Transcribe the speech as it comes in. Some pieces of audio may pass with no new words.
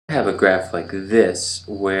Have a graph like this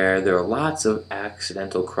where there are lots of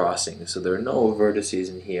accidental crossings, so there are no vertices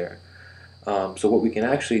in here. So what we can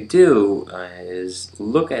actually do is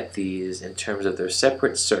look at these in terms of their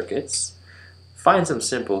separate circuits, find some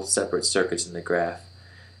simple separate circuits in the graph,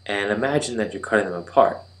 and imagine that you're cutting them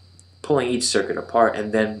apart, pulling each circuit apart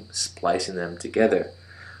and then splicing them together.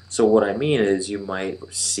 So what I mean is you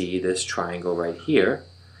might see this triangle right here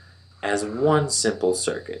as one simple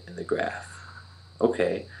circuit in the graph.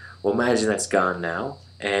 Okay, well imagine that's gone now,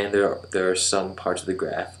 and there are some parts of the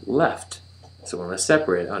graph left. So when I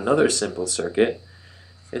separate, another simple circuit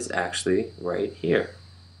is actually right here,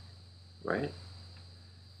 right?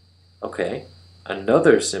 Okay,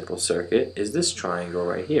 another simple circuit is this triangle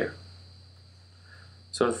right here.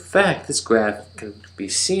 So in fact, this graph can be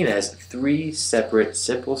seen as three separate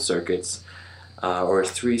simple circuits, or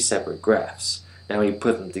three separate graphs. Now when you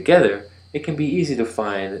put them together, it can be easy to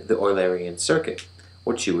find the Eulerian circuit.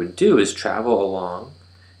 What you would do is travel along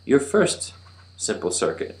your first simple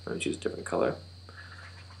circuit. Let me choose a different color.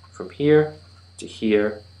 From here to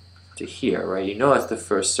here to here, right? You know that's the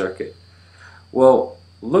first circuit. Well,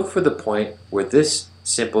 look for the point where this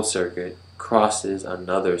simple circuit crosses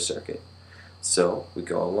another circuit. So we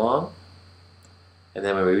go along, and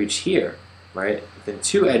then when we reach here, right? Within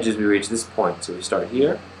two edges we reach this point. So we start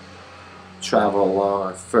here, travel along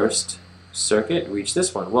our first circuit, reach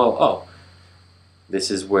this one. Well, this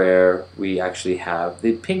is where we actually have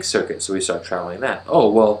the pink circuit, so we start traveling that. Oh,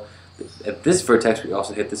 well, at this vertex we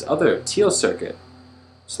also hit this other teal circuit,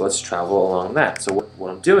 so let's travel along that. So what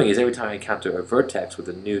I'm doing is every time I encounter a vertex with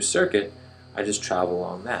a new circuit, I just travel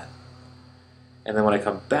along that. And then when I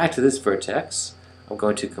come back to this vertex, I'm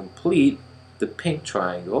going to complete the pink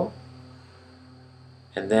triangle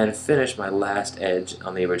and then finish my last edge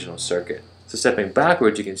on the original circuit. So stepping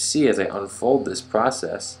backwards, you can see as I unfold this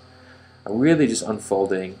process, I'm really just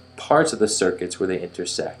unfolding parts of the circuits where they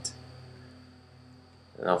intersect.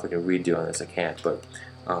 I don't know if I can redo on this, I can't, but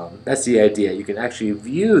that's the idea. You can actually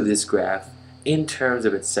view this graph in terms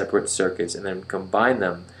of its separate circuits and then combine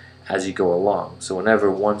them as you go along. So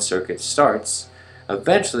whenever one circuit starts,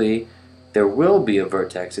 eventually there will be a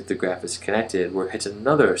vertex, if the graph is connected, where it hits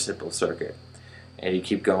another simple circuit. And you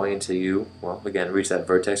keep going until you, well, again, reach that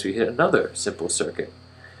vertex where you hit another simple circuit.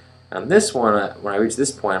 On this one, when I reach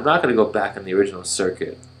this point, I'm not going to go back on the original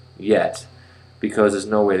circuit yet, because there's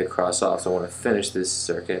no way to cross off. So I want to finish this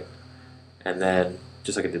circuit, and then,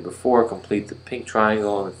 just like I did before, complete the pink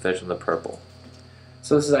triangle and finish on the purple.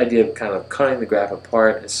 So this is the idea of kind of cutting the graph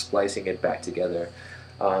apart and splicing it back together.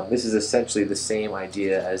 This is essentially the same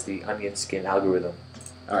idea as the onion skin algorithm.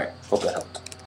 Alright, hope that helped.